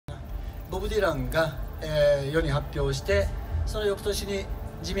ボブディランが、世に発表して、その翌年に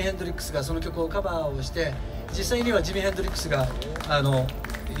ジミー・ヘンドリックスがその曲をカバーをして、実際にはジミー・ヘンドリックスが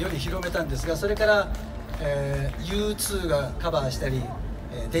世に広めたんですが、それから、U2 がカバーしたり、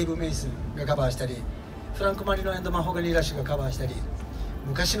デイブ・メイスがカバーしたり、フランク・マリノ&マホガニー・ラッシュがカバーしたり、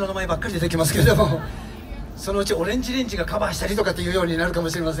昔の名前ばっかり出てきますけれどもそのうちオレンジレンジがカバーしたりとかっていうようになるかも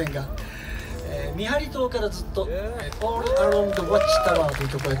しれませんが、見張り塔からずっと「All Along the Watchtower」という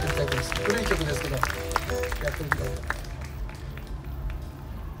曲をやってみたいと思います。古い曲ですけどやってみたいと。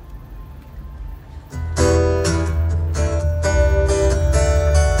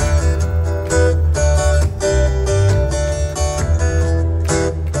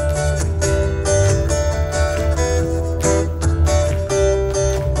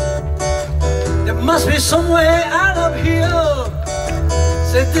Must be somewhere out of here,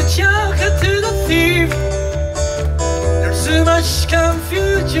 said the joker to the thief. There's too much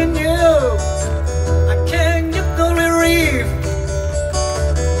confusion, I can't get no relief.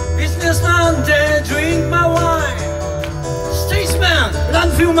 Businessman, they drink my wine. Statesman,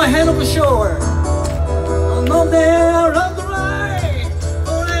 run through my head over shore. I'm up there on the right,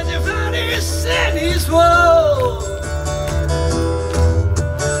 for everybody said his world.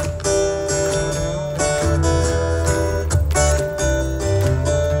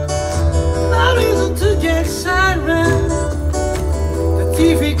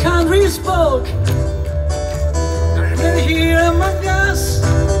 TV country spoke, and then here among us,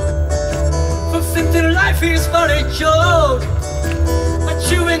 who think that life is but a joke. But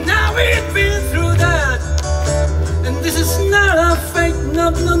you and I, we've been through that, and this is not a fake,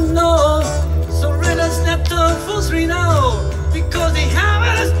 no, no, no. So let us not talk falsely now, because they have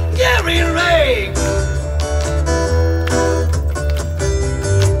us getting raped.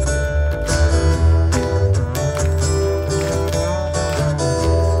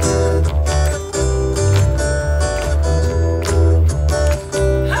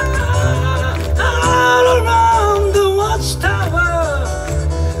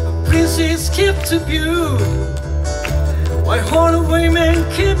 Kept to view, while all the women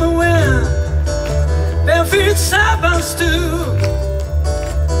keep away, their feet servants too.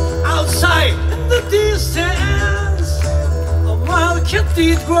 Outside in the distance, a wild cat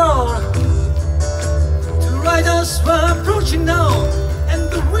did growl. Two riders were approaching now,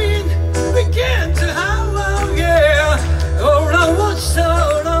 and the wind began to howl. Yeah, oh, the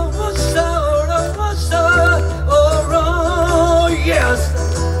watchtower, the watchtower, the watchtower. Oh, yes.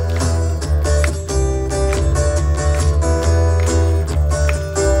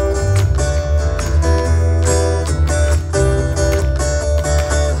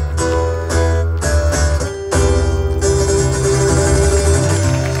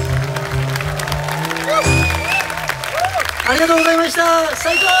 ありがとうございました。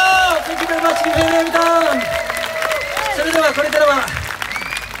最高。Thank you very much. Give me それではこれからは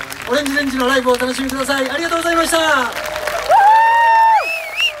オレンジレンジのライブをお楽しみください。ありがとうございました。